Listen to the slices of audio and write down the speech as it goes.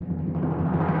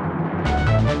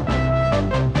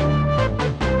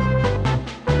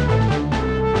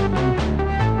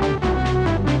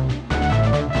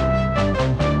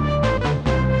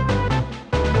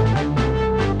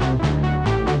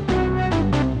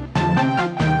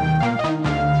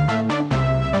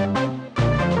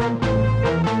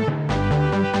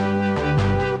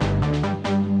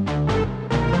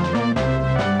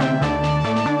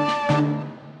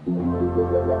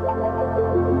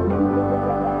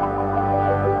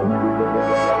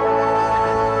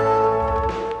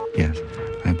Yes,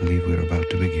 I believe we're about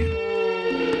to begin.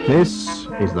 This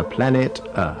is the planet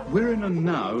Earth. We're in a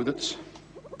now that's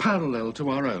parallel to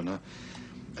our own,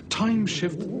 a time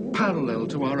shift parallel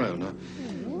to our own,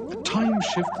 a time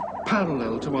shift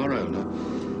parallel to our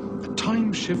own, a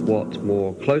time shift... What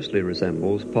more closely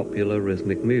resembles popular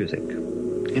rhythmic music.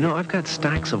 You know, I've got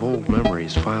stacks of old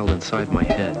memories filed inside my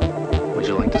head. Would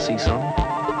you like to see some?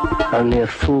 Only a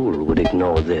fool would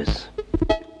ignore this.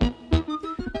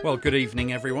 Well, good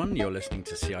evening, everyone. You're listening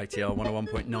to CITR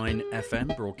 101.9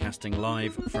 FM, broadcasting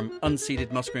live from unceded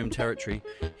Musqueam territory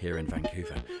here in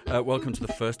Vancouver. Welcome to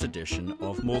the first edition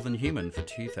of More Than Human for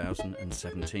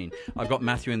 2017. I've got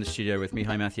Matthew in the studio with me.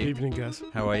 Hi, Matthew. Evening, guys.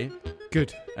 How are you?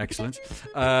 Good. Excellent.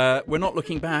 We're not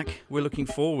looking back. We're looking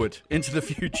forward into the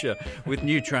future with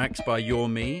new tracks by Your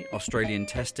Me, Australian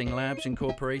Testing Labs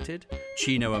Incorporated,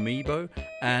 Chino Amobi,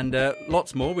 and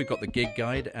lots more. We've got the gig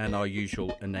guide and our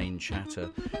usual inane chatter.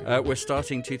 We're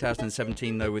starting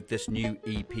 2017, though, with this new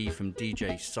EP from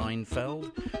DJ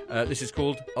Seinfeld. This is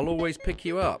called I'll Always Pick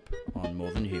You Up on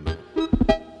More Than Human.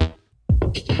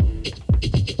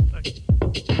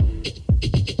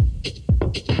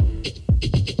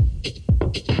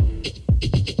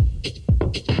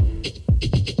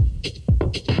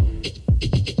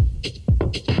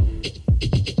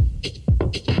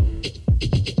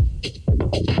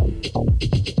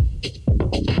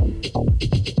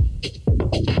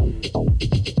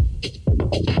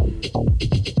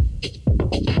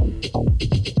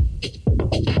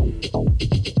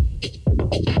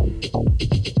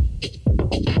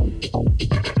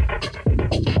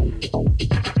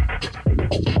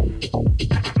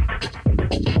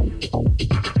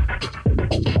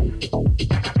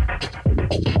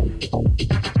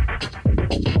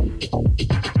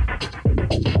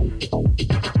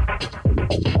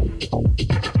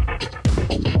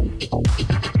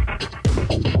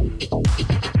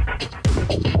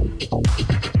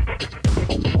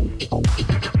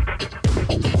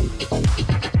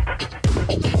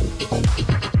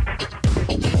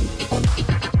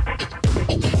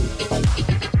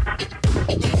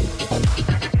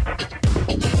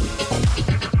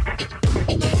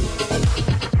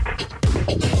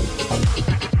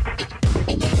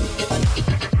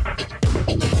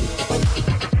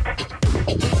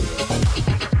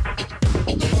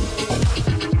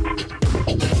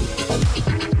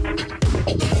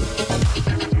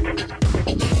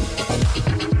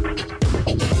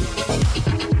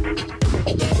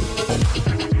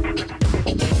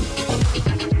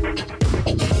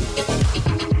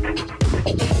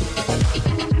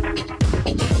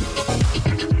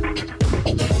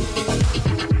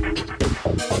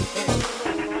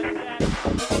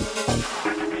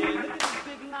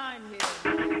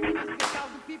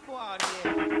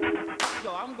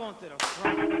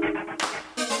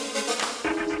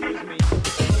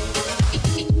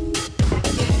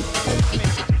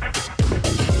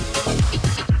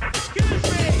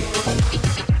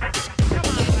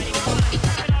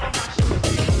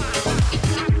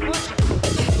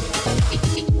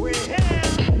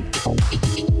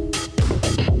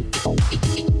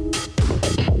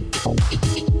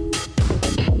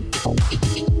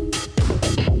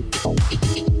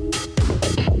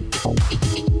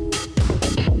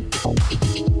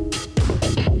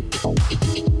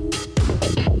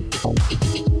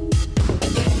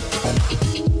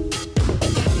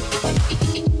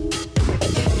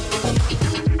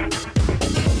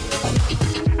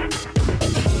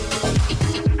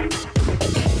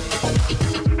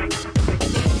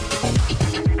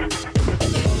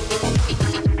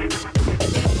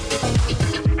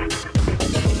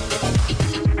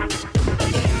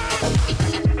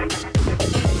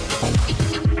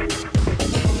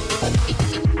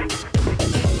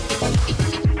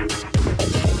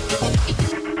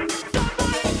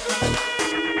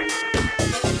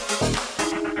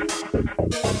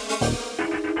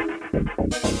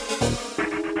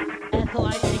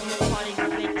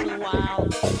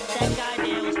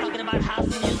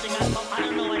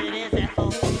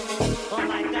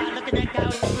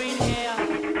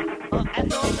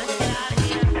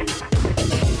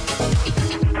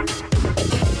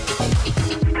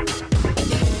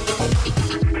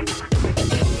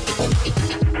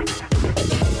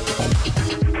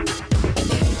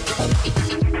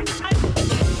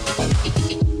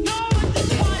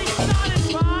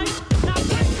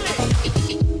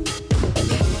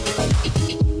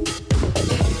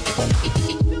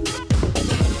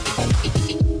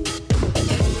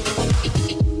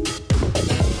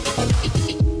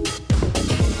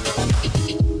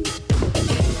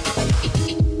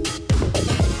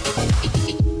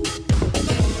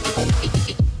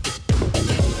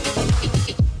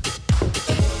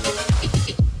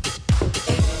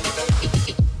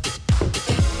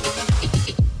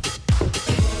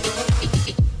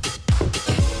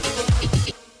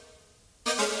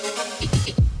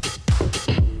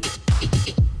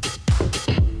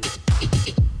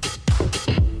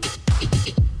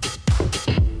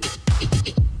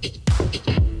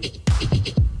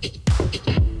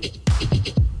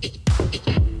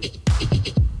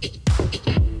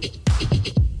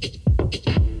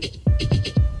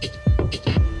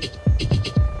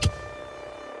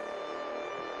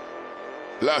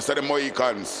 Last of the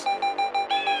Mohicans.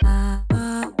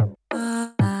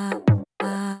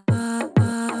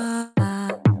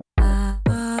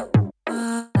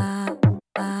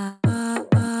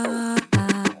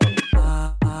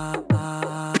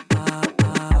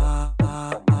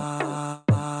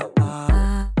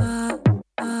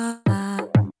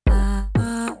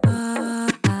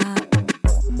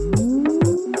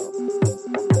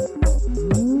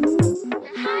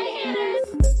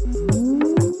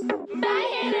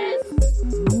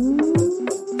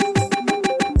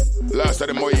 Last of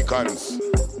the Mohicans.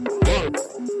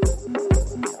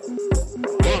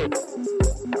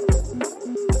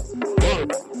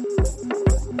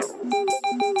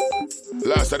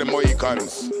 Last of the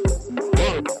Mohicans.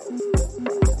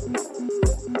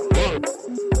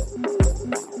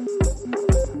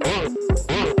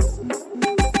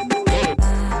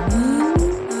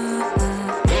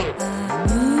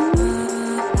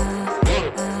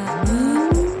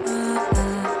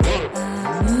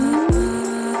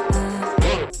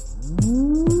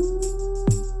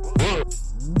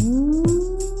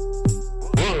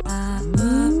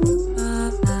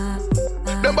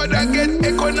 Nobody get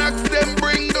Equinox, them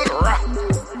bring the rock.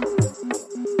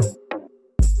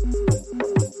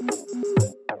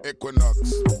 Equinox.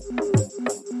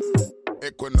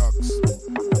 Equinox.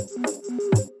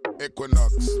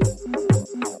 Equinox.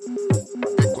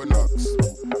 Equinox.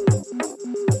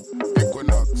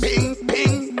 Equinox. Ping,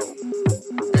 ping.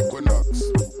 Equinox.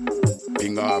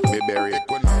 Ping off me berry.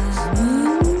 Equinox.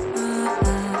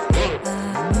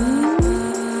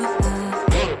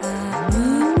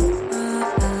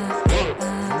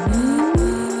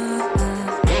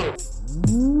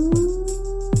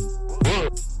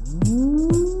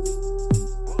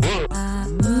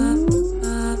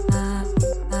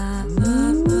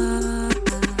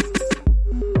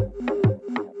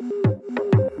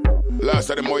 Last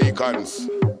of the Mohicans.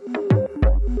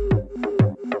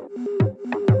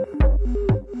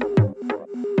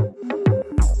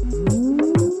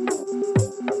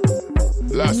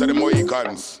 Last of the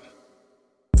Mohicans.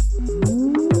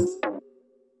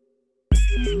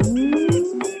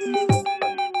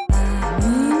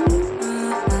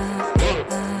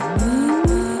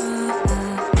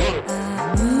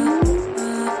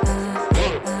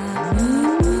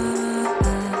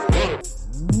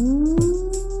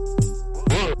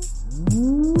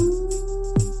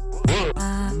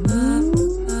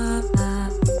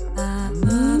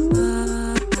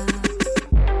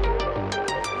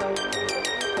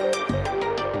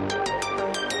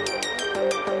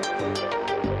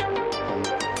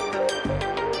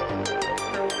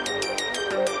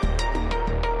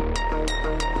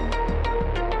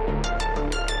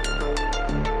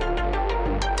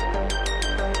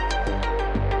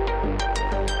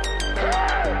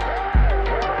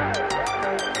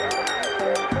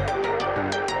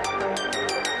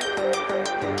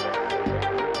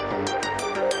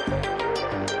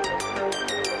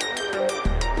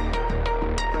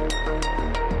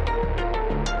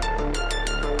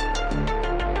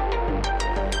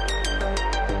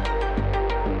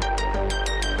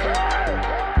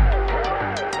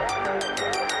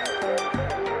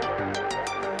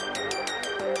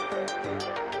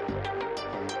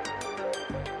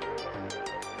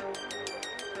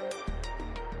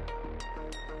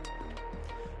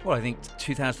 Well, I think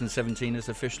 2017 has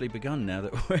officially begun now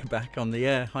that we're back on the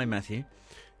air. Hi, Matthew.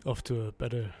 Off to a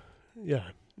better,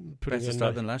 Better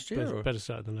start than last year? Better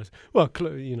start than last. Well,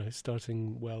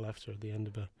 starting well after the end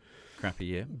of a crappy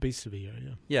year. Beast of a year,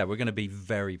 yeah. Yeah, we're going to be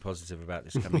very positive about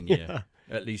this coming year,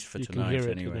 at least for tonight, can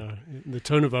hear anyway. It in the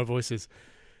tone of our voices.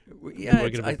 Yeah,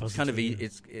 it's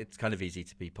kind of easy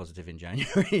to be positive in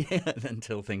January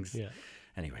until things. Yeah.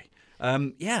 Anyway.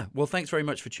 Well, thanks very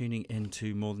much for tuning in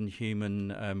to More Than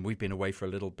Human. We've been away for a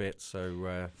little bit,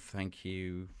 so thank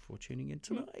you for tuning in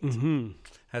tonight. Mm-hmm.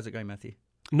 How's it going, Matthew?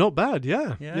 Not bad,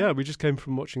 yeah. We just came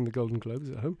from watching the Golden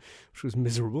Globes at home, which was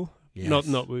miserable. Yes.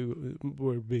 Not we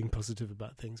were being positive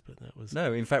about things, but that was...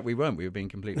 No, in fact, we weren't. We were being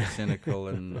completely cynical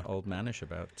and old mannish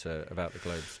about the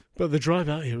Globes. But the drive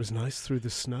out here was nice through the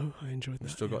snow. I enjoyed that.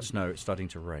 We've still got snow. It's starting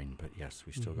to rain, but yes,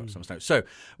 we still got some snow. So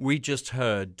we just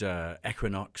heard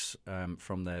Equinox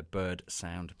from their Bird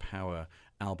Sound Power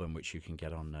album, which you can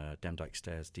get on Demdike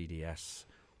Stairs DDS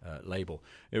label.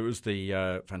 It was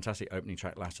the fantastic opening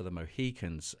track, Last of the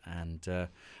Mohicans, and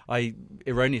I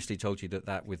erroneously told you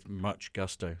that with much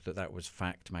gusto that was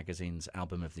Fact Magazine's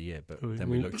album of the year, but then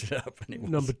we looked it up and it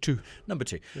was number two.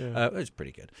 Yeah. It was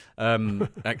pretty good.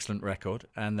 Excellent record.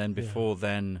 And then before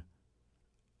then,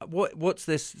 what's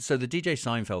this? So the DJ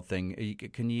Seinfeld thing,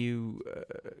 can you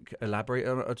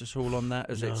elaborate just all on that?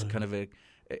 As it's kind of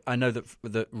I know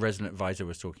that Resident Advisor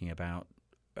was talking about.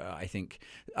 I think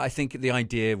the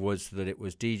idea was that it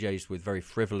was DJs with very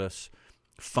frivolous,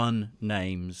 fun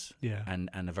names, and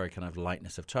a very kind of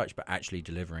lightness of touch, but actually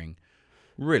delivering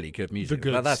really good music.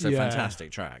 That's a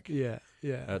fantastic track. Yeah.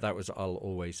 That was I'll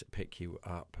Always Pick You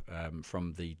Up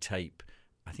from the tape.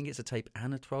 I think it's a tape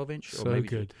and a 12-inch, or maybe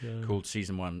good, called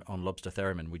Season 1 on Lobster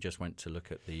Theremin. We just went to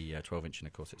look at the 12-inch, and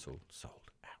of course it's all sold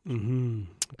out. Mm-hmm.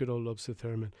 Good old Lobster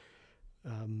Theremin.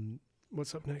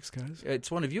 What's up next, guys?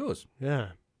 It's one of yours. Yeah.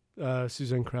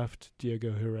 Suzanne Kraft,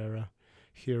 Diego Herrera,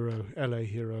 LA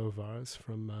hero of ours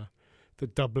from the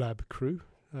Dub Lab crew.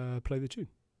 Play the tune.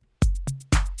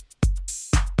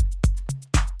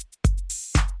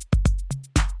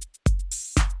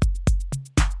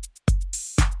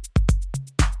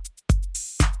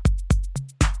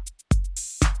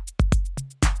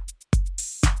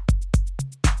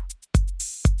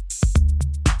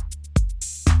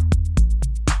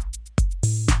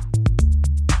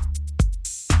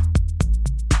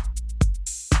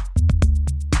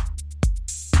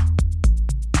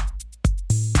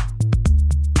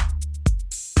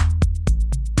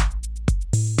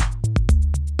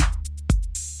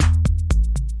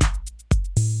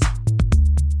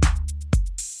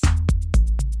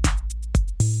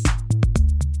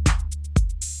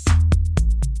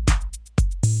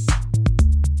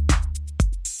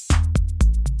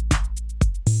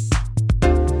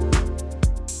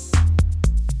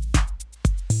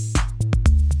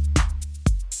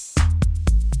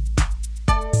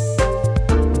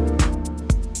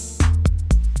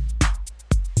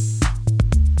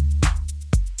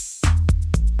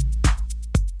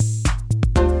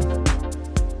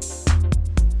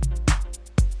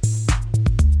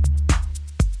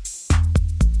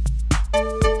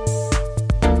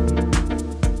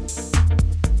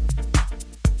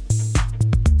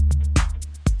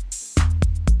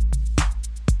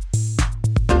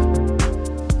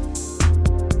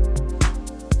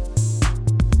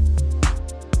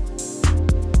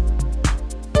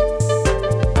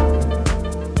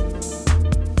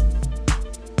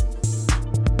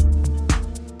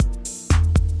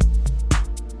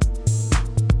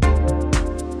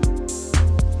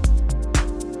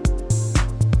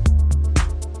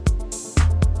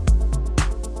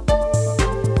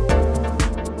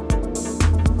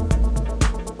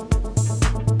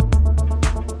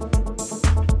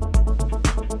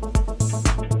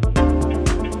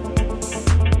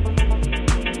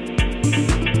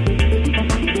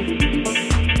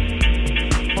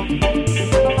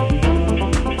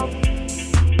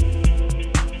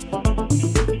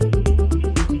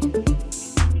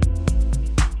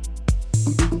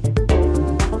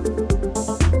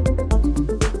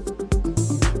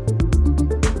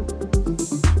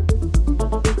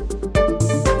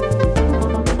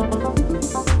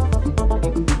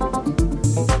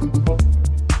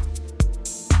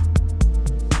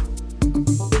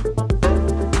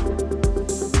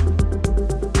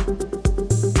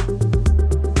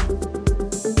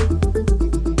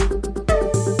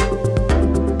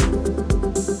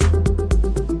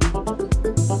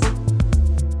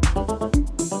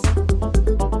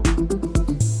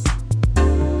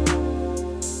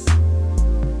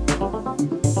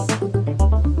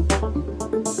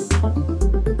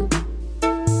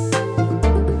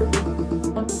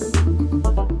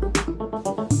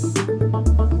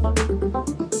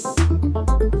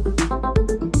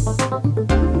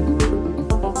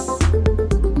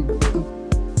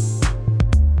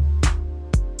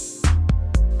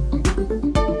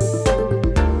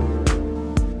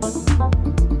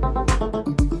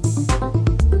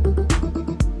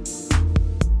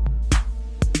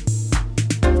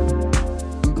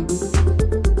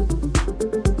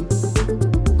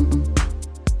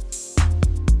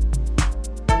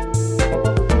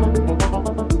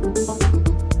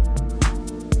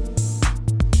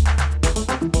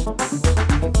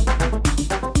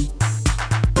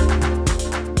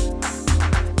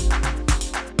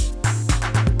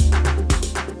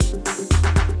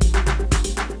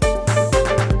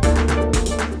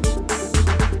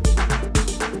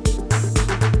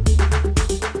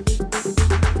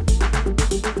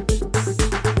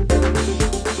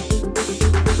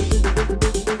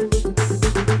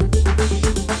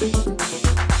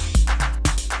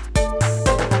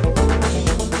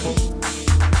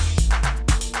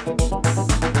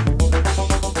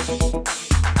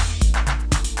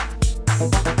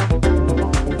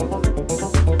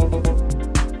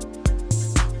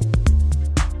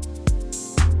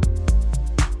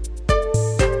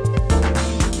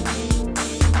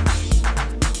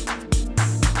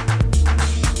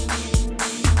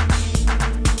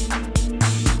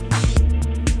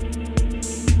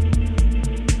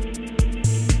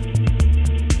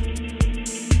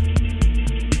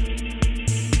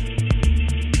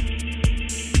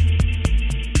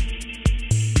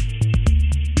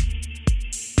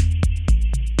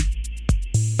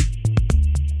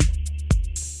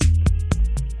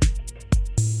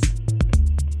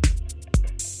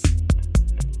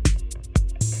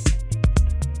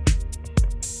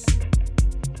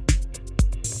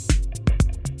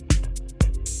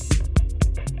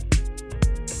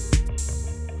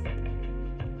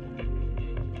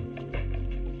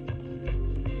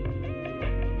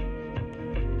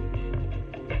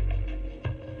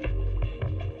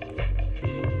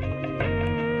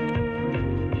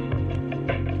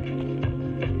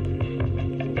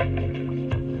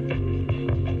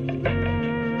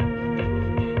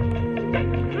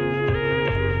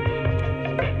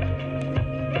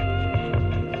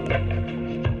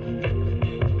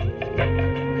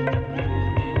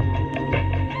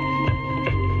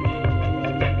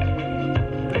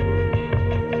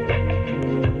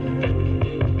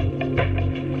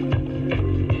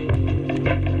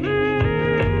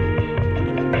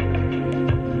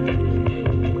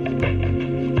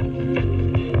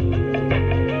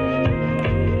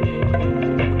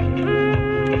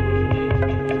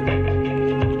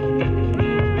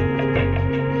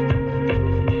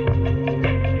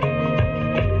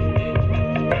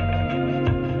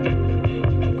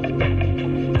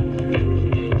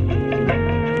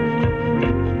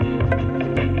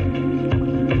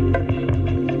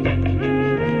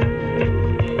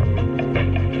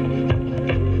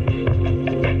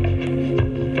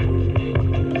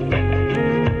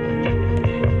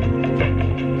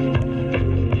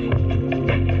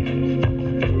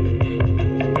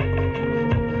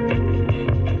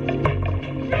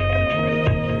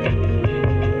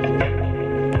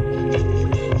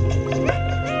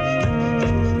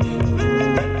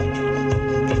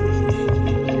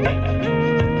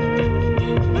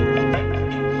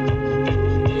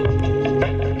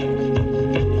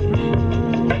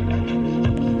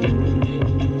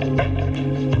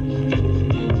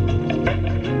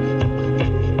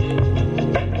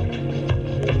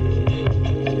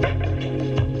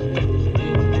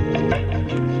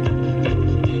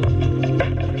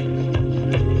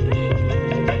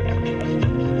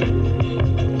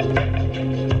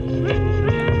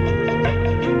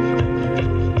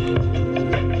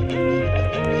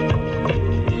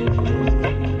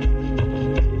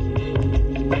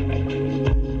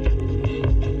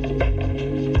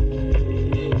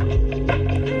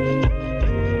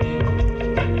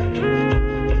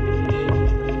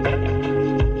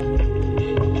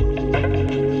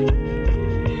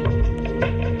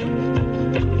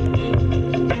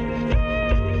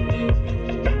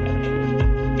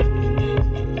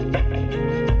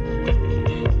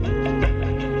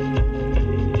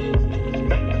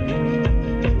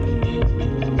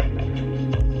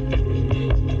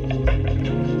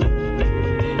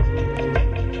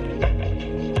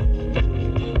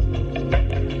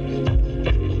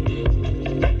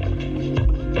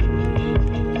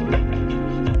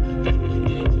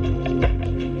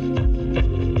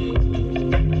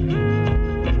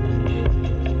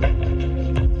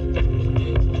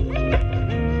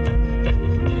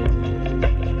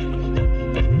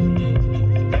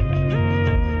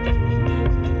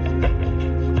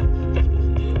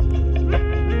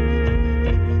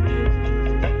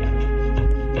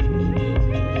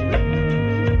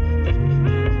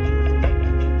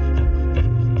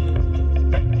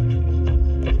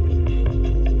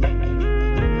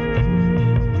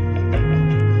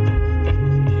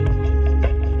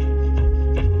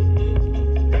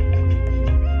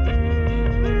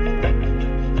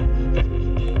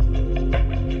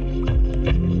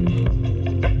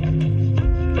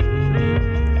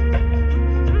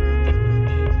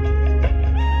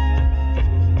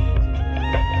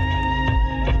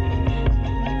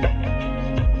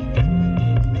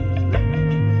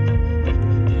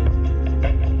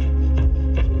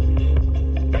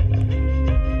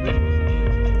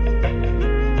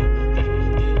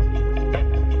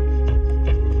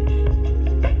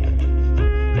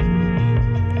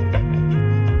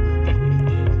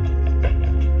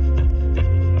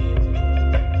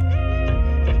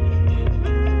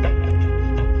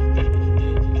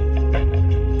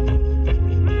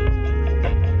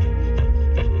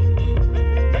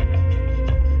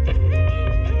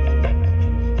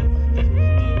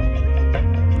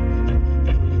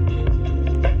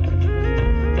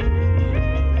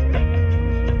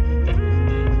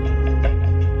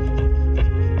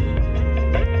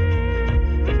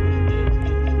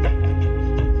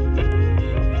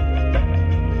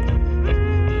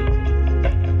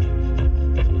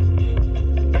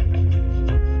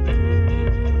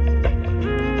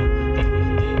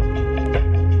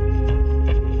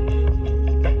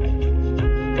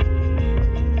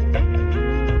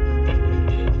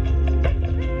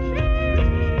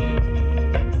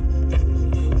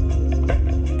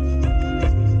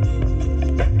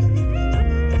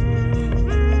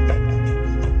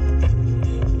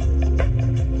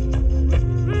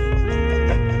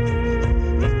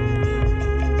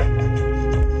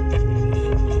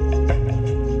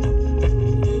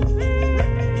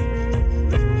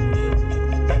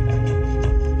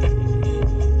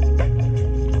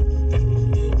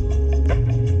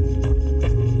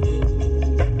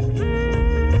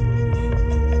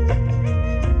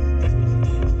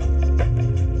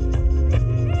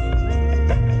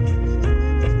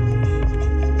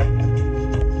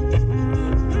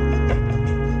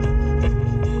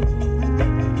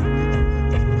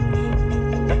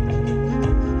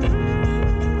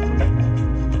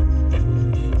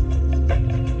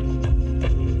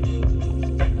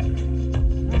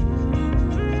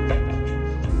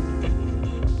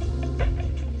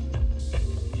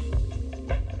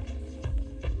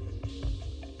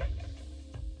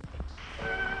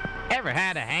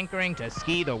 had a hankering to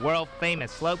ski the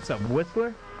world-famous slopes of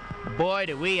Whistler? Boy,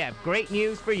 do we have great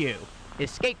news for you.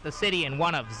 Escape the city in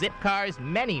one of Zipcar's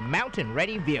many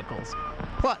mountain-ready vehicles.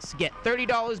 Plus, get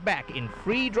 $30 back in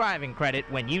free driving credit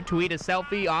when you tweet a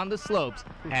selfie on the slopes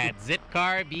at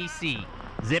Zipcar BC.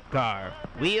 Zipcar.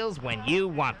 Wheels when you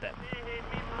want them.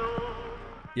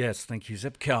 Yes, thank you,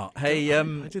 Zipcar. Hey, I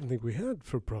didn't think we had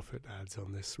for-profit ads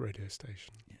on this radio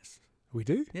station. Yes. We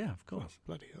do? Yeah, of course. Oh,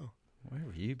 bloody hell. Where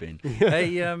have you been?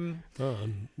 Hey, I'm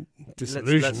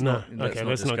disillusioned. let's not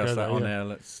let's not discuss go that on air.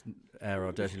 Let's air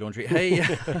our dirty laundry. Hey,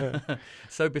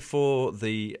 so before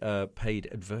the paid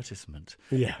advertisement,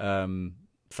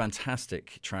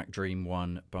 fantastic track Dream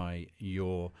One by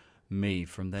Your Me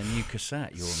from their new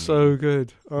cassette. Your so Me.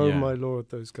 good. Oh Yeah. my lord,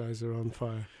 those guys are on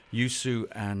fire. Yusu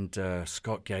and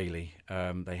Scott Gailey,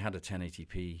 they had a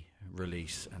 1080p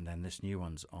release, and then this new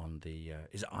one's on the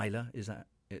is it Isla? Is that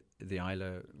it, the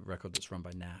Isla record that's run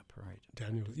by Knapp, right?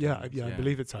 Daniel. Yeah, I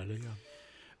believe it's Isla, yeah.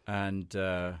 And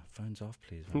phones off,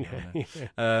 please.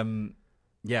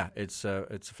 It's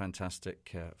a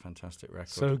fantastic record.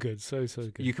 So good, so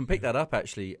good. You can pick that up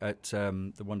actually at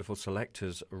the wonderful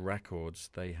Selectors Records.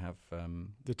 They have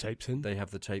the tapes in. They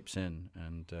have the tapes in,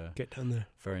 and get down there.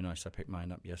 Very nice. I picked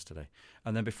mine up yesterday,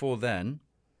 and then before then.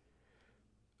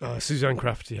 Suzanne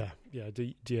Kraft,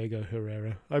 Diego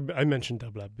Herrera. I mentioned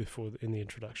Dublab before in the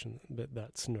introduction, but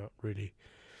that's not really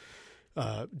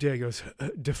Diego's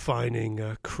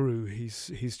defining crew.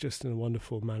 He's just a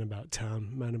wonderful man about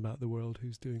town, man about the world,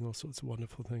 who's doing all sorts of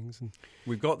wonderful things. And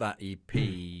we've got that EP,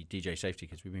 DJ Safety,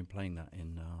 because we've been playing that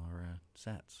in our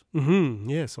sets. Mm-hmm.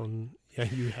 Yes,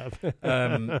 you have.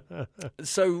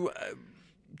 So.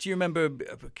 Do you remember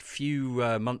a few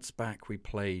months back we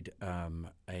played a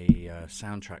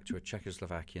soundtrack to a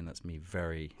Czechoslovakian? That's me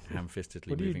very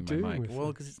ham-fistedly moving my mic. Well,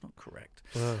 because it's not correct.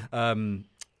 Wow.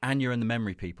 Anya and the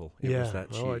Memory People. It was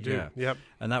that I do. Yeah. Yep.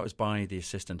 And that was by the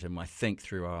assistant, and I think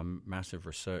through our massive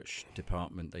research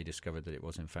department they discovered that it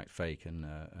was in fact fake and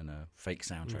a fake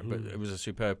soundtrack. But it was a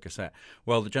superb cassette.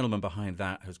 Well, the gentleman behind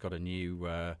that has got a new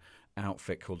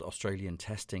outfit called Australian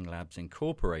Testing Labs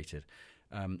Incorporated.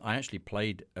 I actually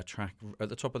played a track at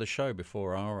the top of the show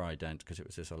before our ident because it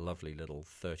was a lovely little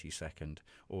 30-second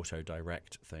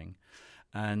auto-direct thing.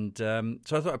 And so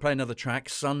I thought I'd play another track,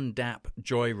 Sun Dap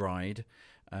Joyride.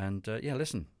 And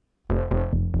listen.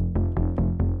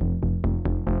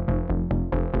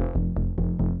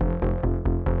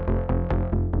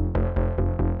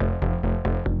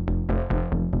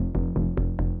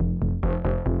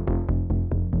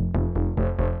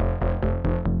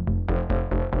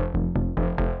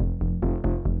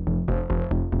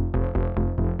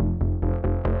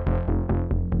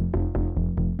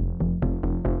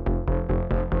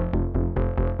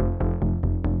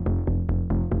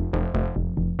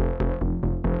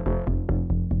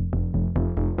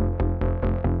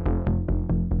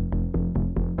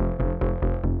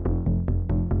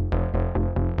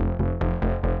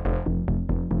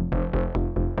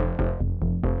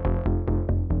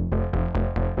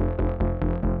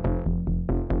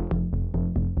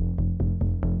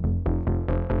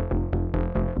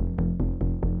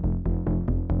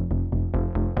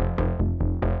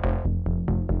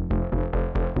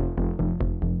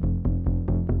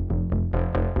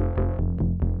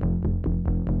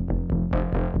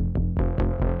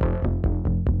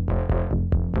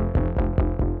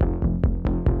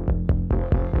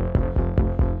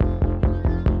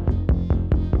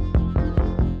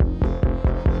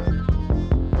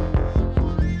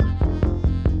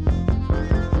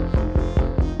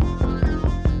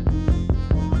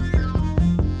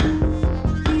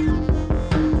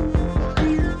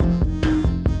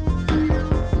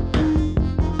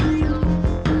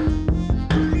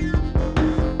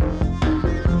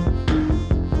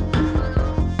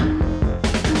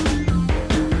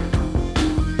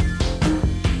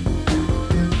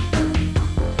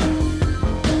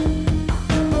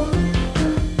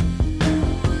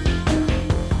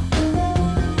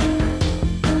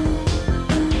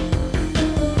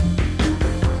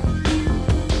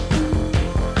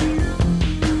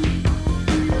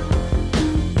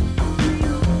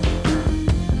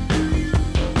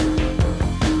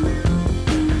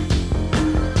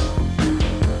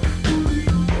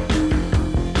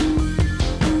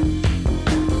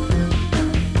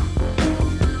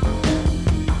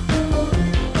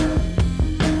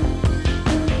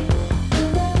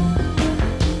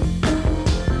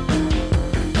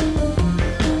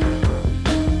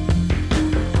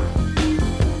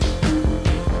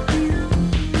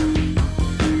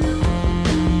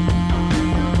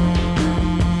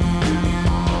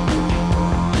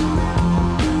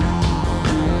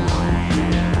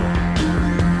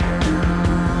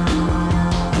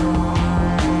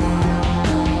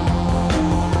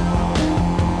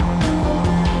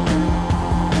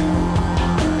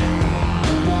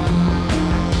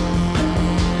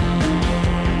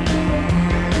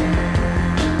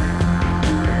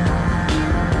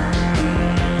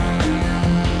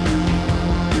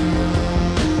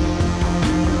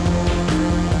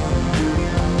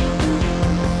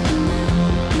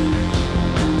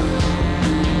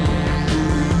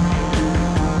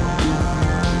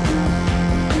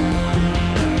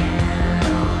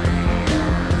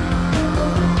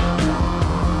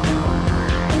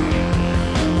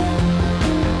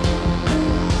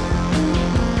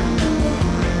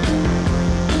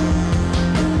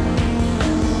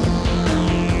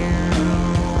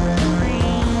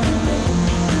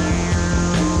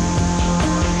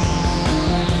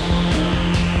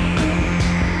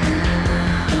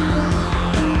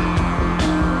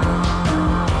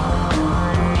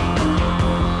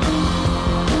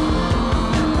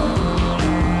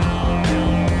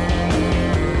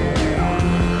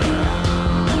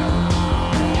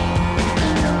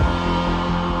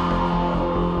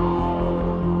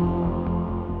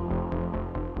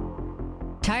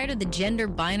 of the gender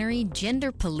binary,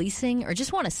 gender policing, or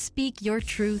just want to speak your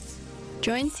truth?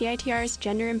 Join CITR's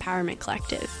Gender Empowerment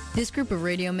Collective. This group of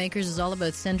radio makers is all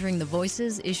about centering the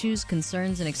voices, issues,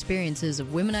 concerns, and experiences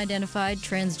of women-identified,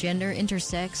 transgender,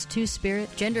 intersex, two-spirit,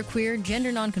 genderqueer,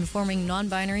 gender non-conforming,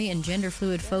 non-binary, and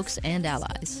gender-fluid folks and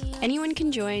allies. Anyone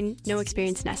can join, no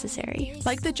experience necessary.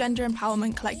 Like the Gender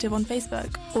Empowerment Collective on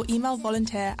Facebook or email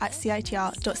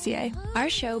volunteer@citr.ca. Our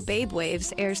show, Babe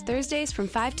Waves, airs Thursdays from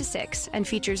 5 to 6 and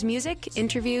features music,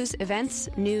 interviews, events,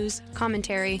 news,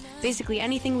 commentary, basically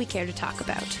anything we care to talk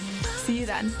about. See you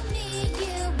then.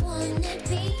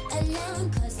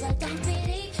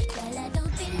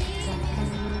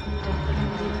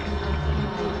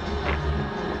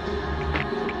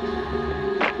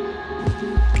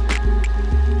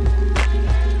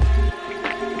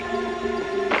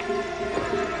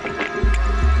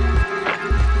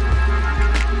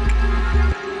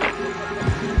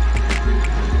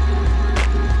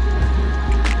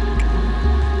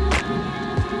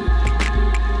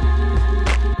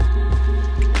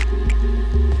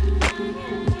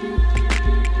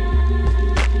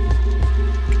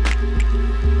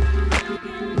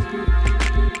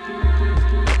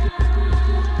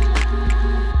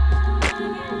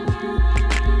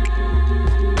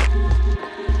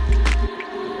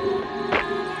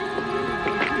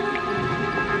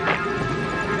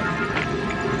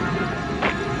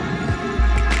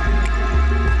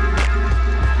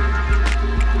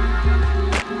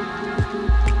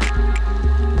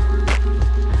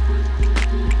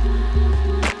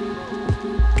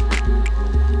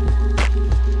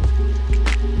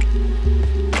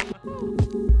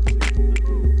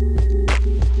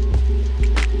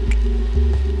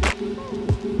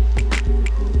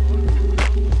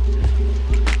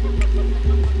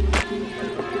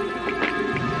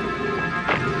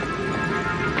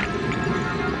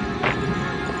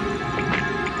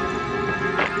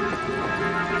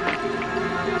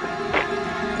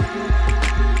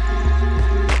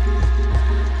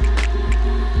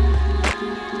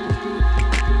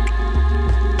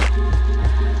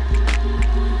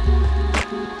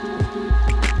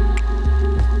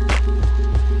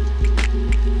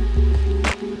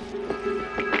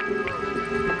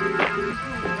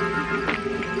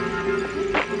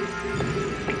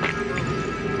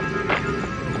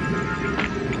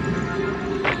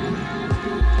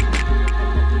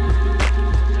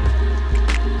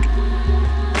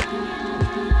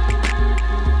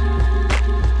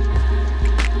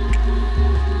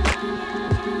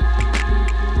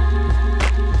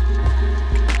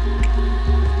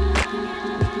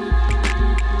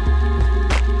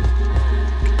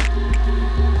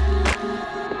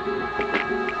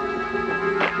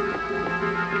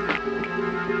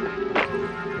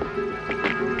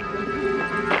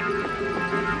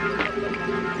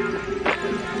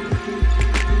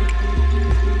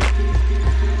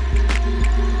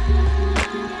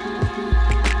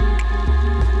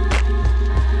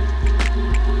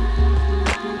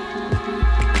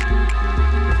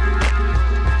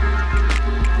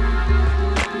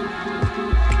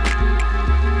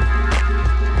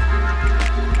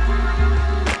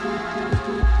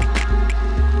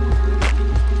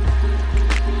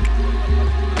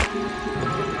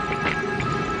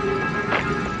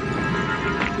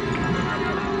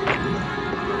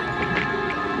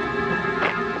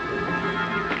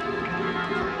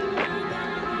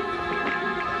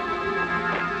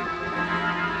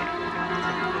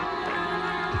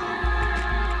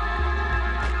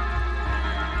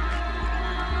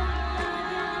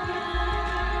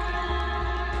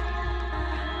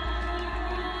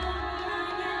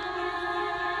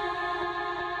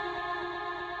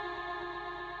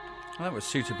 Well, that was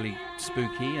suitably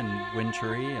spooky and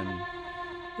wintry, and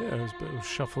yeah, it was a bit of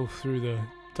shuffle through the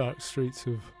dark streets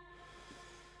of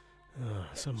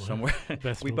somewhere.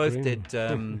 We both did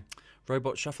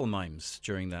robot shuffle mimes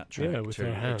during that track. Yeah, with our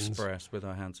hands. Express with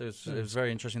our hands. It was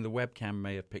very interesting. The webcam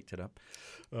may have picked it up.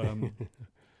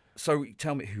 So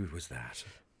tell me, who was that?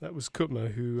 That was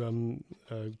Kutma, who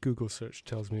Google search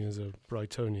tells me is a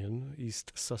Brightonian,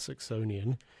 East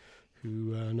Sussexonian,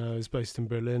 who now is based in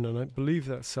Berlin, and I believe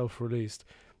that's self-released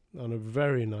on a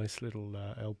very nice little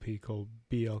LP called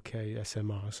BLK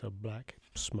SMR, so Black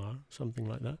Smar, something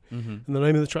like that. Mm-hmm. And the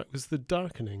name of the track was The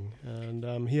Darkening,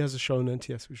 and he has a show on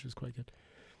NTS, which is quite good.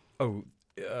 Oh,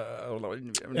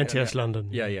 NTS London.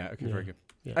 Yeah, okay, very good.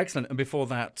 Yeah. Excellent. And before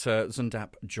that, Zundap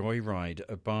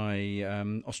Joyride by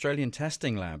Australian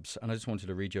Testing Labs. And I just wanted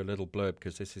to read you a little blurb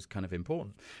because this is kind of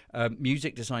important.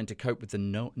 Music designed to cope with the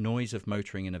noise of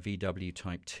motoring in a VW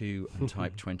Type 2 and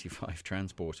Type 25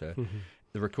 transporter.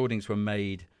 The recordings were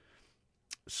made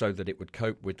so that it would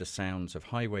cope with the sounds of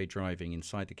highway driving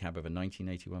inside the cab of a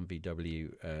 1981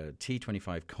 VW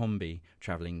T25 Combi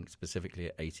travelling specifically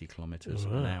at 80 kilometres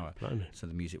an hour. Blimey. So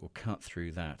the music will cut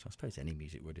through that. I suppose any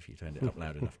music would if you turned it up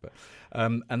loud enough. But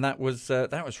and that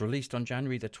was released on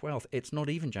January the 12th. It's not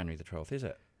even January the 12th, is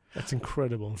it? That's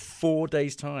incredible. 4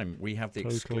 days' time, we have the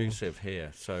exclusive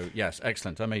here. So, yes,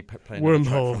 excellent. I may play another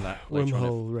track from that later on.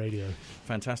 Wormhole Radio.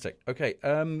 Fantastic. Okay,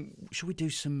 should we do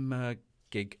some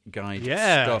gig guide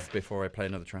stuff before I play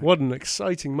another track? What an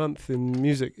exciting month in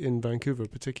music in Vancouver,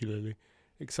 particularly.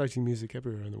 Exciting music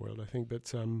everywhere in the world, I think.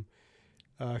 But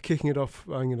kicking it off,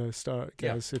 I'm going to start,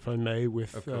 guys, if I may,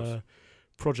 with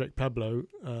Project Pablo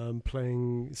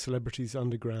playing Celebrities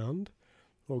Underground.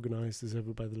 Organised as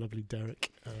ever by the lovely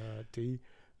Derek D.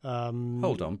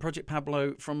 Hold on, Project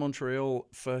Pablo from Montreal,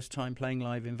 first time playing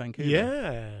live in Vancouver.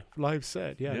 Yeah, live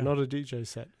set. Yeah, not a DJ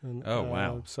set. And,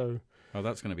 wow! So,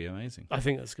 that's going to be amazing. I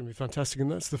think that's going to be fantastic, and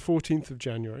that's the 14th of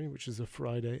January, which is a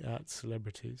Friday at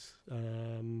Celebrities.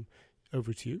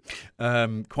 Over to you.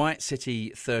 Quiet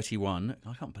City 31.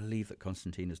 I can't believe that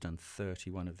Constantine has done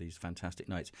 31 of these fantastic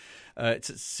nights. It's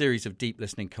a series of deep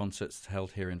listening concerts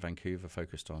held here in Vancouver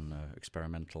focused on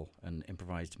experimental and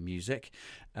improvised music.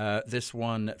 This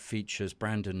one features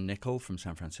Brandon Nickel from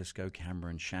San Francisco,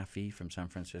 Cameron Shafi from San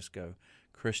Francisco,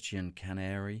 Christian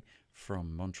Canary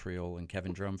from Montreal, and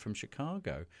Kevin Drum from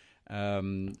Chicago.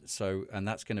 And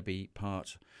that's going to be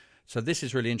part... So this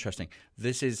is really interesting.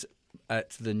 This is at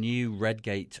the new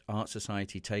Redgate Art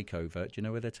Society takeover. Do you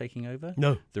know where they're taking over?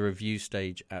 No. The review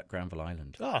stage at Granville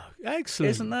Island. Oh,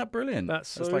 excellent. Isn't that brilliant? That's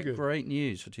so like good. Great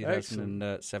news for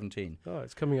 2017. Oh,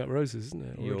 it's coming up roses, isn't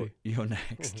it, already? You're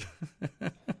next.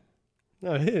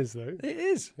 No, it is, though. It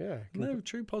is. Yeah. No,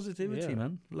 true positivity,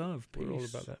 man. Love, peace. We're all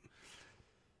about that.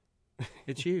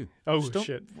 It's you. Oh, Stop.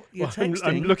 shit. You're texting.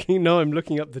 I'm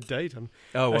looking up the date. I'm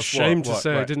ashamed to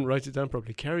say right. I didn't write it down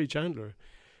properly. Carrie Chandler,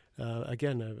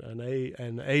 again,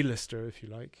 an A-lister, if you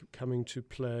like, coming to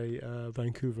play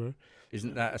Vancouver.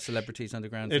 Isn't that a Celebrities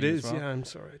Underground thing? It is, as well? yeah. I'm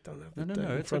sorry. I don't have the date.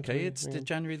 No, it's okay. It's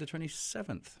January the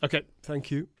 27th. Okay, thank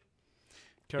you.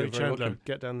 Carrie Chandler, welcome.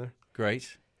 Get down there.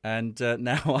 Great. And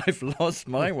now I've lost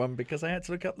my one because I had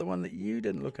to look up the one that you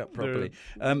didn't look up properly.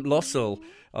 Lossil,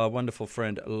 our wonderful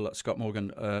friend Scott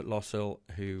Morgan Lossil,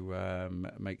 who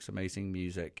makes amazing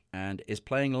music and is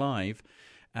playing live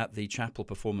at the Chapel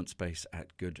Performance Space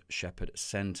at Good Shepherd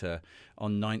Centre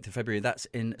on 9th of February. That's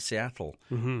in Seattle.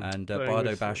 Mm-hmm. And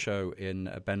Bardo Basho in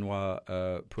Benoit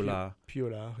Pula.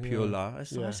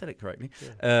 I said it correctly.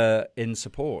 Yeah. In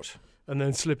support. And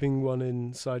then slipping one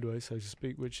in sideways, so to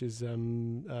speak, which is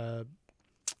Dylan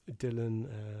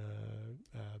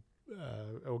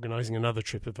organising another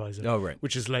TripAdvisor. Oh, right.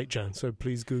 Which is late Jan, so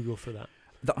please Google for that.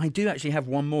 I do actually have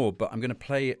one more, but I'm going to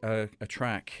play a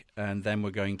track and then we're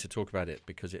going to talk about it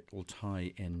because it will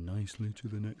tie in nicely to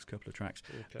the next couple of tracks.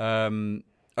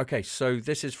 Okay, so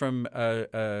this is from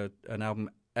an album,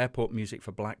 Airport Music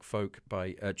for Black Folk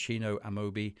by Chino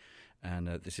Amobi, and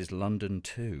this is London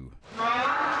 2.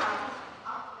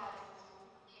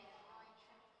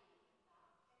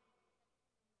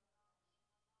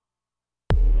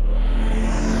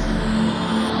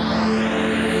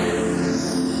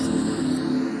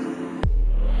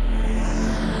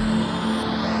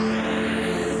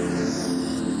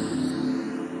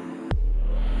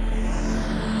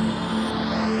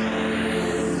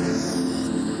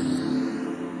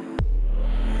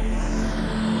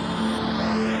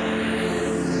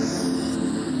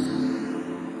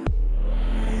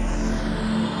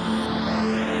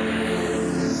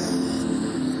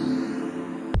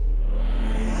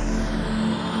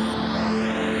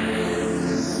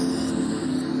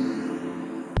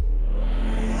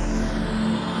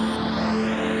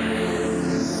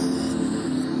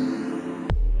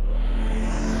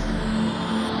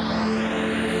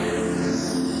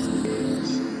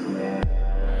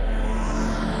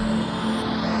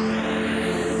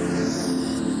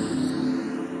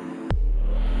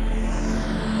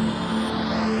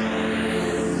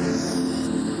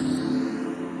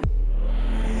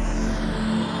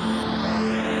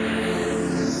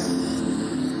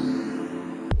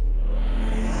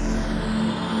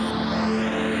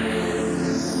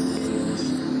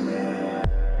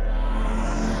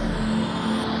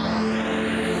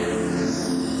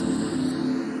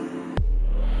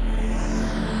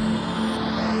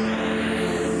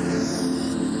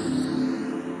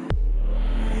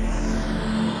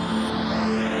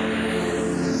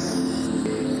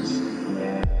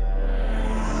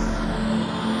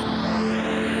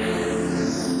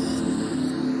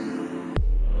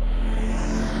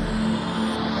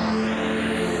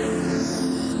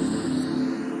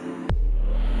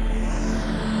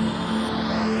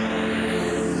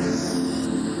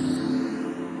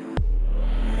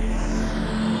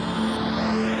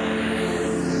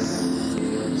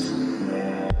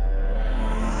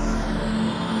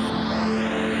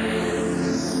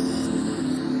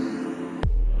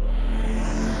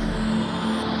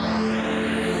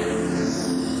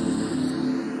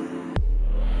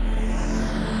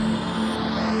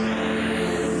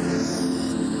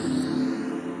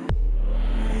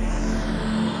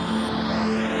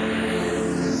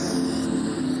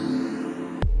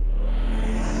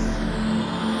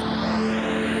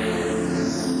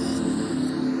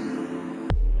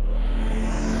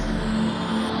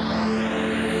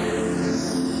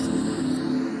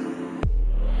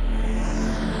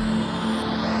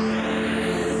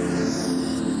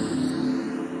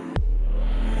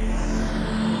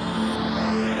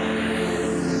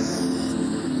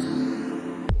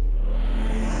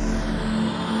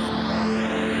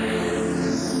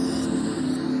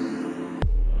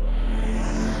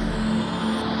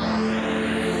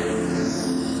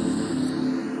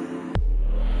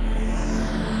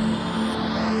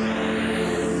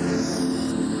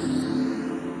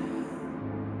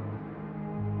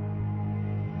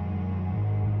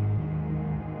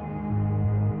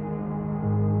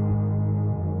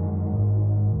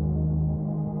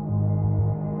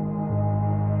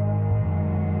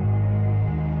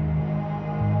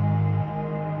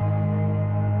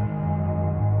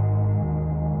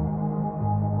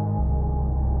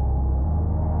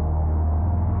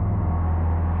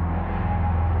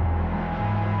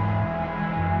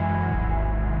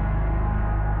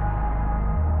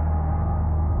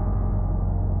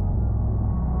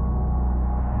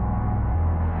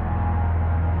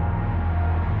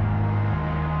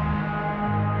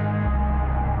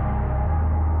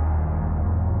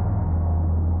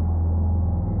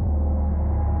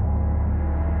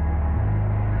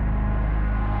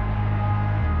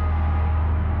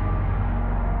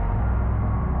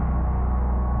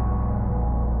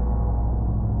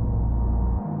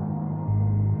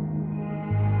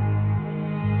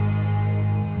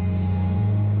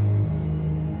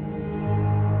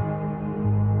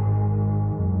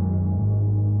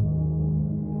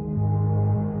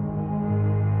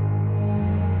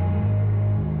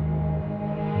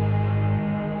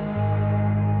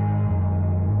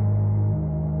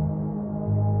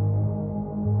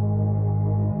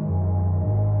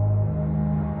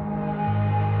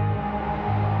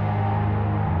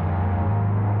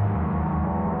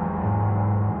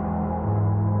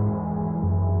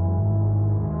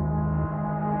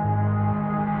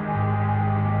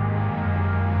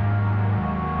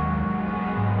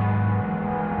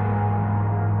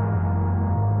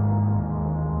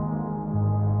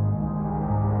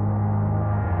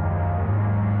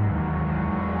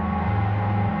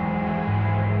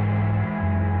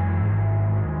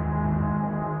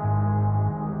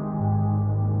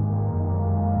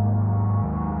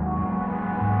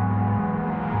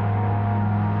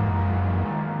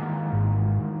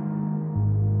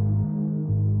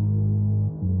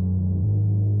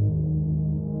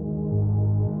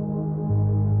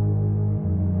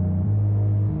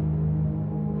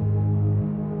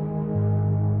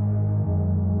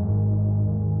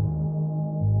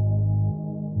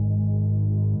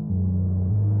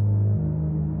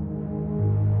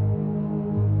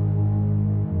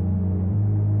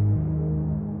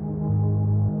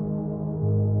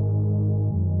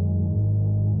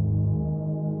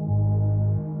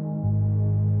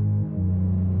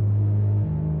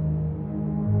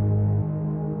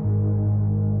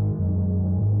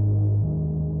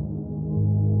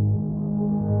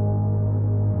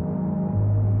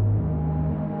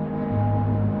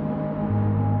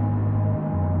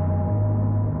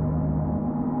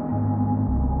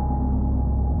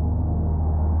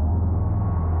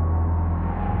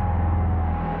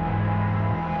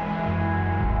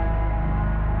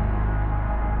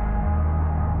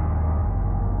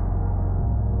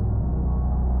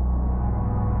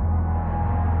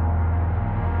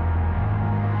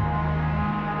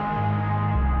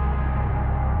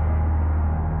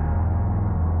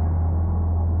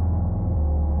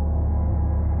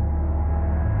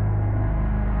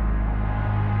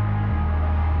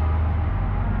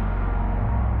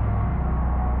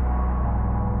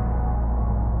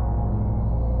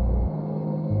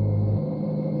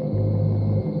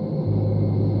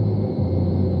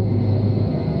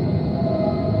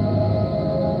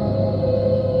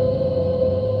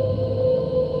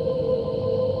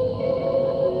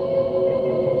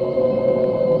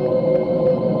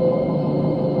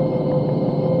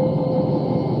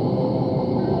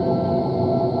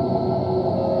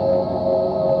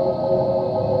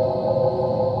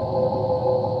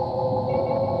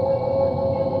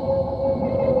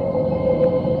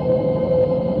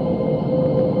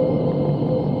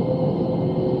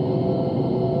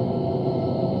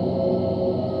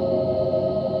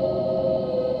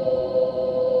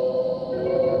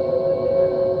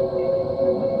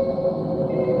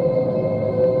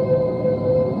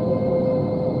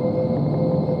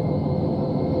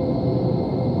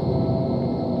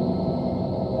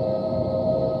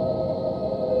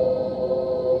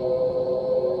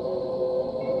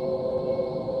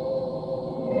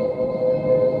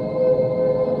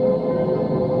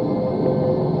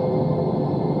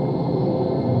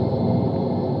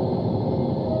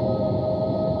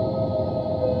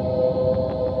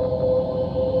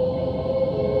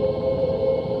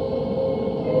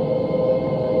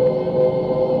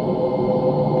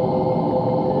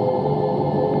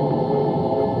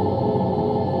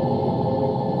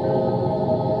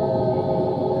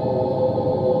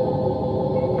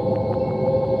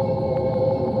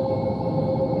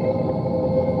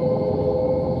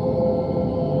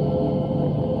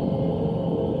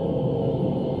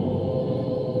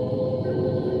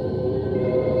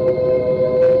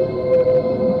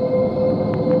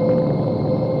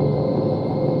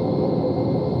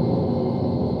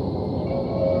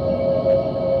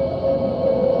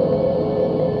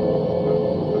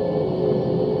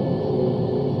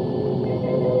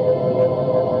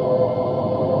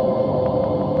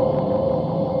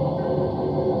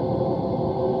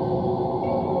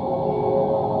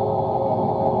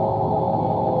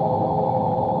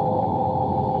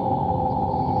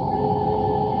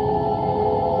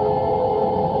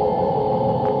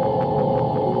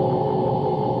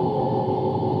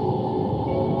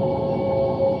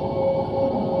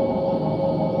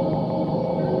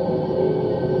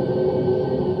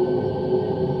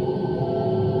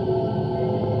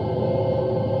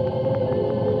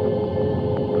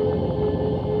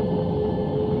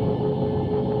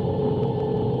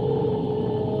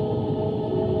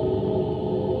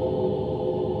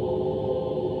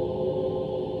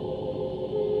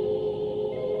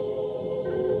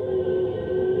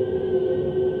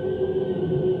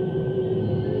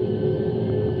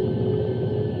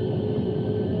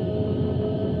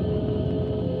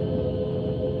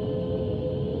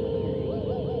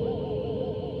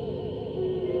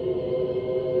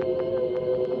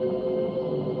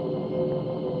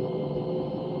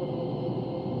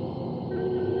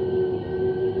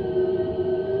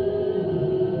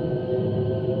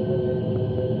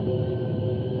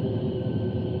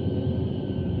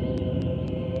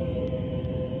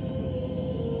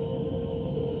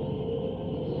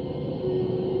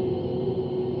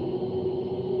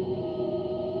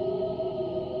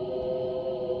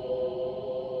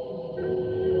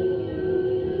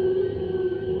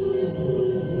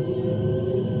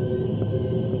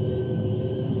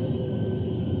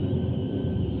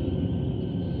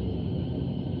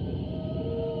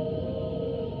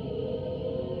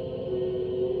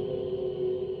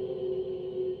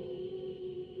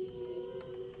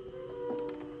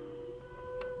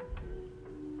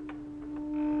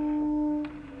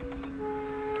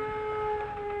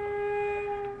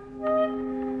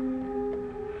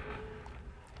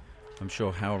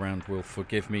 sure HowlRound will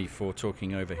forgive me for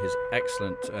talking over his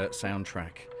excellent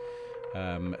soundtrack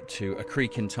to A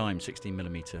Creek in Time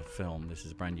 16mm film. This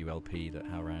is a brand new LP that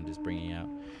HowlRound is bringing out.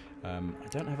 I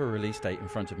don't have a release date in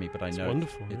front of me, but I know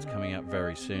it's coming out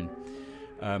very soon.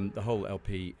 The whole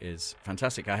LP is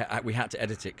fantastic. We had to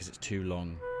edit it because it's too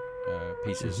long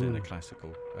pieces in a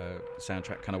classical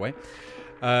soundtrack kind of way.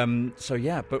 So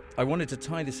yeah, but I wanted to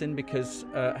tie this in because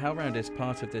HowlRound is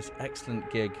part of this excellent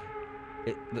gig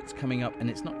that's coming up,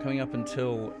 and it's not coming up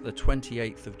until the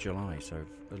 28th of July, so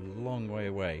a long way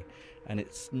away, and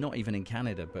it's not even in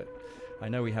Canada, but I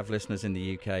know we have listeners in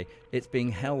the UK. It's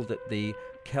being held at the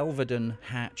Kelvedon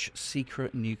Hatch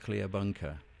Secret Nuclear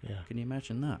Bunker. Yeah. Can you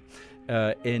imagine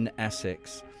that? In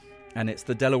Essex. And it's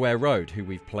the Delaware Road, who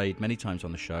we've played many times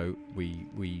on the show.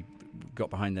 We got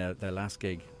behind their last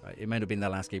gig. It may have been their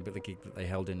last gig, but the gig that they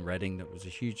held in Reading, that was a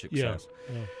huge success.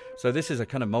 Yeah. So this is a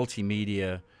kind of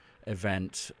multimedia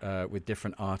event with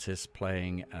different artists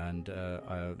playing, and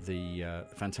the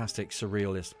fantastic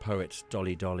surrealist poet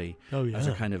Dolly Dolly as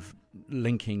a kind of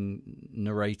linking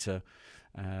narrator.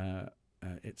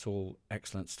 It's all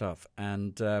excellent stuff.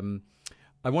 And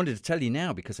I wanted to tell you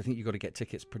now, because I think you've got to get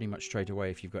tickets pretty much straight away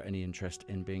if you've got any interest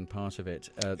in being part of it.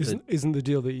 Isn't the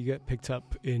deal that you get picked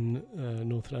up in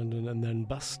North London and then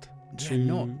bussed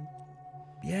to...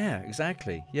 Yeah,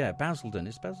 exactly. Yeah, Basildon.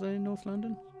 Is Basildon in North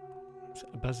London?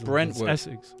 Basildon. Brentwood. It's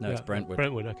Essex. No, it's Brentwood.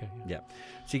 Brentwood, okay. Yeah.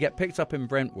 So you get picked up in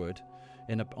Brentwood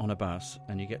on a bus,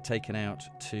 and you get taken out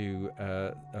to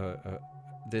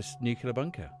this nuclear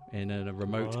bunker in a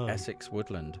remote Essex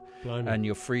woodland. Blimey. And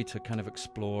you're free to kind of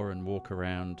explore and walk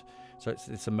around. So it's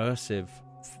immersive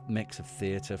mix of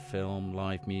theatre, film,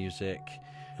 live music.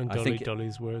 And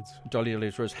Dolly's words. Dolly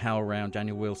Dolly's words, HowlRound,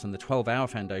 Daniel Wilson, the 12 Hour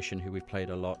Foundation, who we've played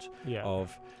a lot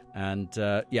of. And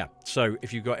so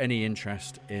if you've got any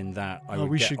interest in that, I would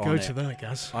we get should on go it. to that,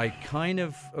 Gaz. I kind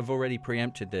of have already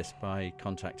preempted this by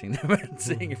contacting them and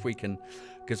seeing if we can,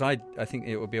 because I think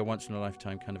it would be a once in a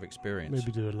lifetime kind of experience.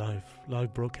 Maybe do a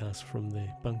live broadcast from the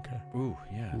bunker. Ooh,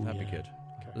 yeah, that'd be good.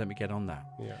 Okay. Let me get on that.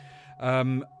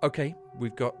 Yeah. Okay,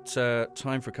 we've got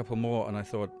time for a couple more, and I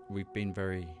thought we've been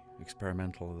very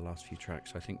experimental the last few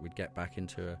tracks. I think we'd get back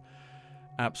into a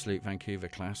absolute Vancouver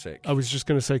classic. I was just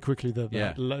going to say quickly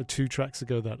that 2 tracks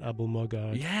ago, that Abel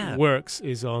Mogard Works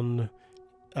is on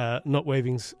Not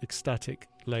Waving's Ecstatic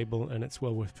label, and it's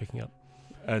well worth picking up.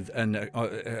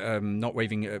 Not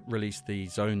Waving released the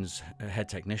Zones Head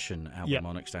Technician album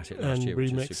on Ecstatic last year,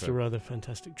 and remixed a rather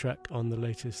fantastic track on the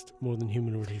latest More Than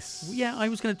Human release. Yeah, I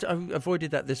avoided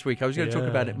that this week. I was going to talk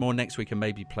about it more next week and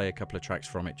maybe play a couple of tracks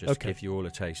from it just to give you all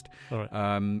a taste. All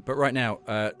right. But right now,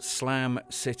 Slam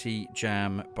City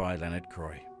Jam by Leonard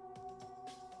Croy.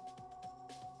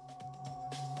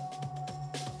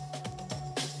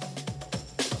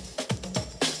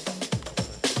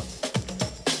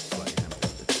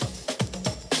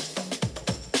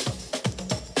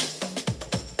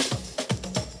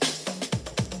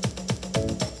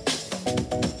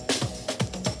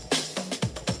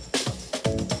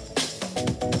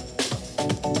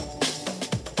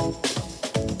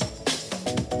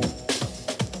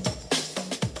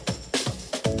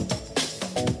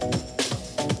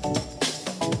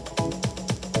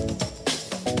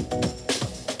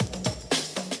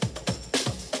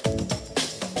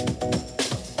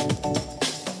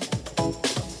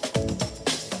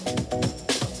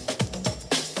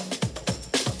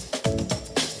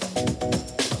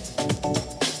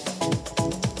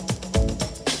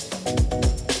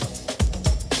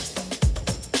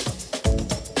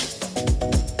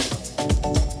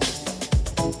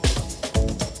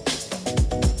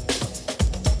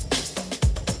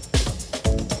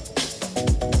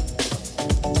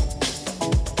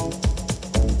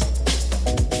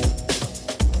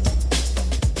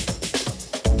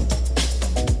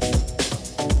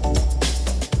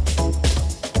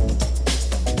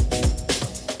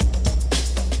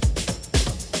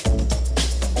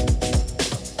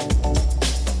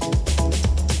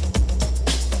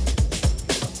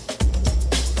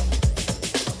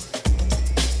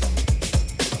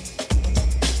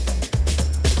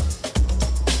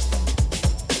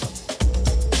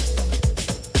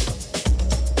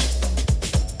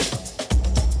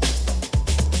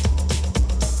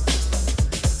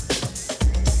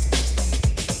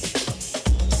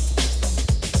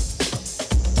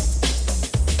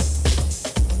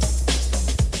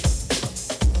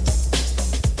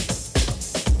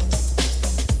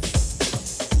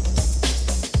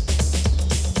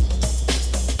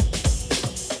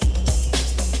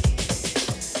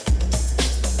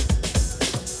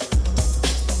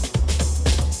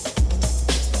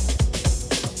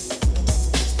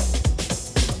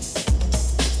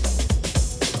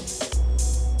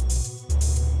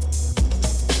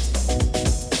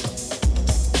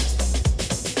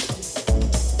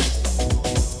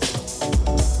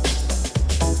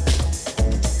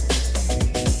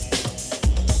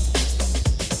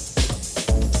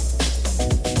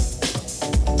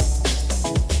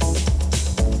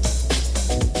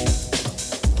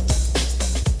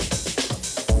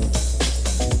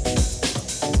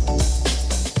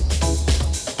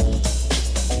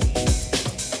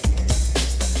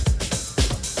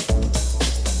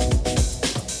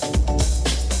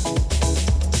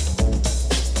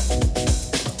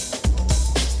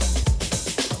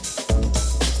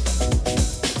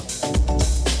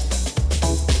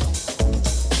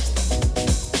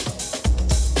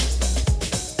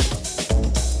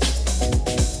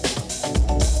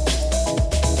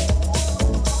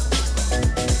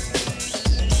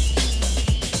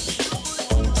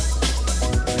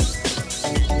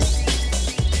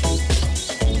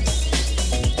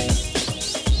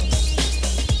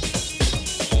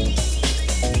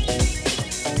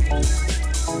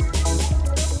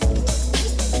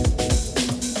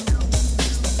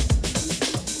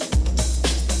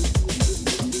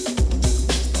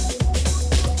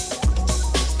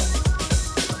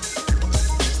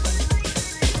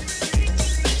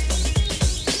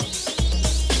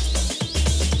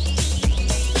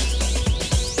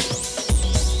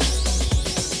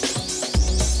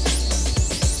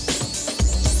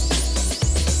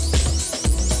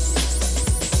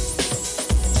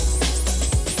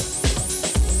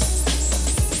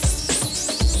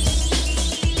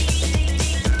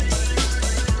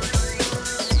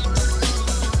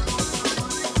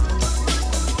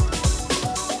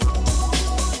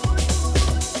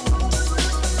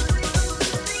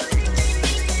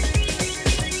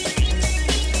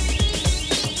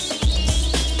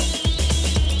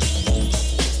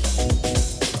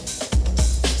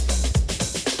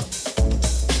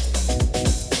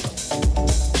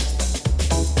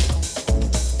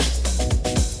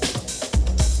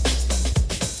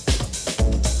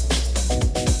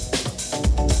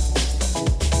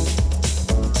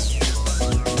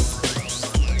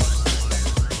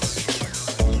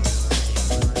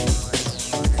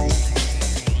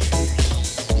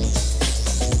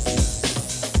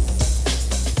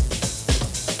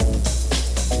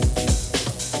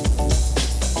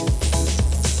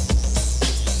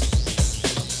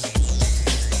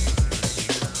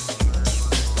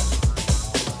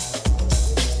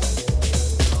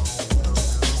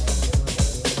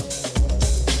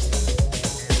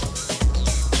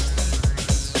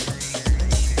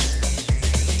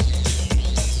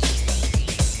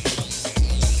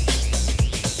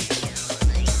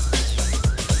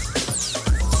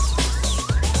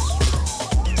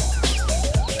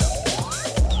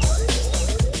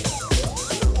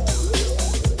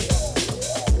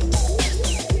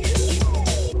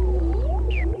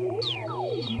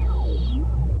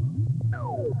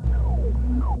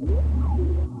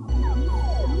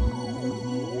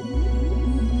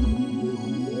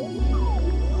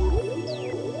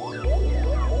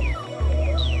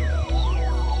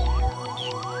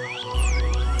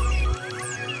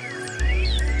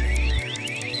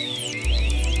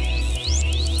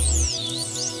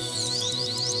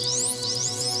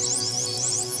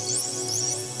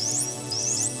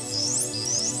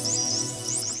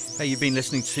 Hey, you've been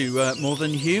listening to More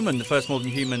Than Human, the first More Than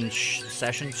Human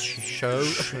show of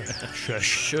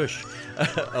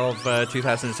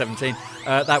 2017.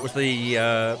 That was the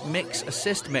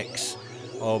assist mix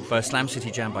of Slam City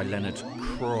Jam by Leonard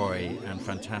Croy, and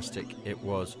fantastic it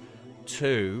was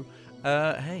too.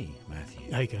 Hey,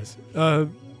 Matthew. Hey, guys.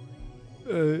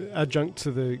 Adjunct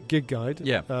to the gig guide,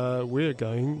 we're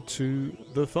going to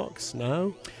the Fox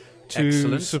now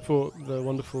to support the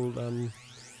wonderful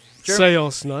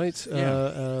Seance night.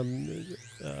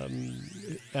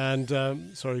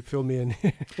 Sorry, fill me in.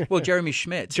 Well, Jeremy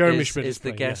Schmidt is the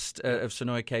playing, guest of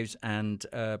Sonoya Caves, and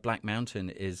Black Mountain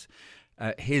is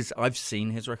I've seen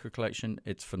his record collection.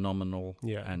 It's phenomenal,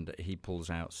 and he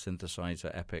pulls out synthesizer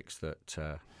epics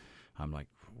that I'm like,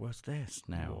 what's this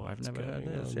now? I've never heard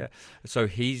this. Yeah, so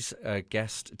he's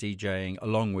guest DJing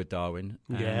along with Darwin,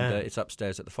 and it's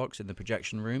upstairs at the Fox in the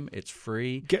projection room. It's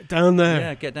free. Get down there.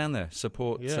 Yeah, get down there.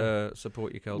 Support your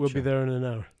culture. We'll be there in an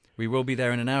hour. We will be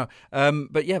there in an hour.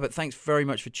 But thanks very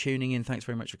much for tuning in. Thanks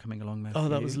very much for coming along, Matthew. Oh,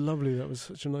 that was lovely. That was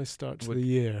such a nice start to the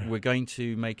year. We're going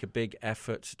to make a big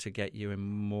effort to get you in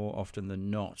more often than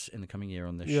not in the coming year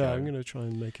on this show. Yeah, I'm going to try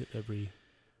and make it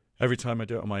Every time I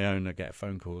do it on my own, I get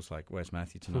phone calls like, "Where's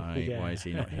Matthew tonight? Why is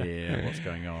he not here? What's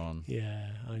going on?"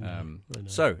 Yeah, I know.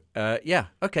 So,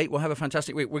 okay, we'll have a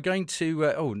fantastic week. We're going to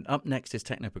up next is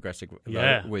Techno Progressive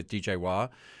with DJ Wah,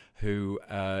 who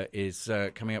is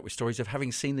coming up with stories of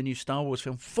having seen the new Star Wars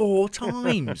film 4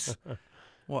 times.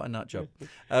 What a nut job.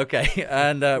 Okay,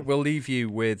 and we'll leave you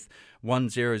with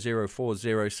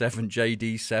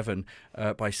 100407JD7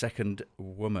 by Second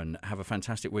Woman. Have a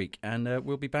fantastic week, and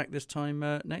we'll be back this time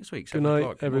next week. Good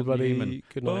night, everybody.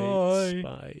 Good night. Bye.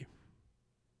 Bye.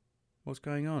 What's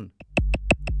going on?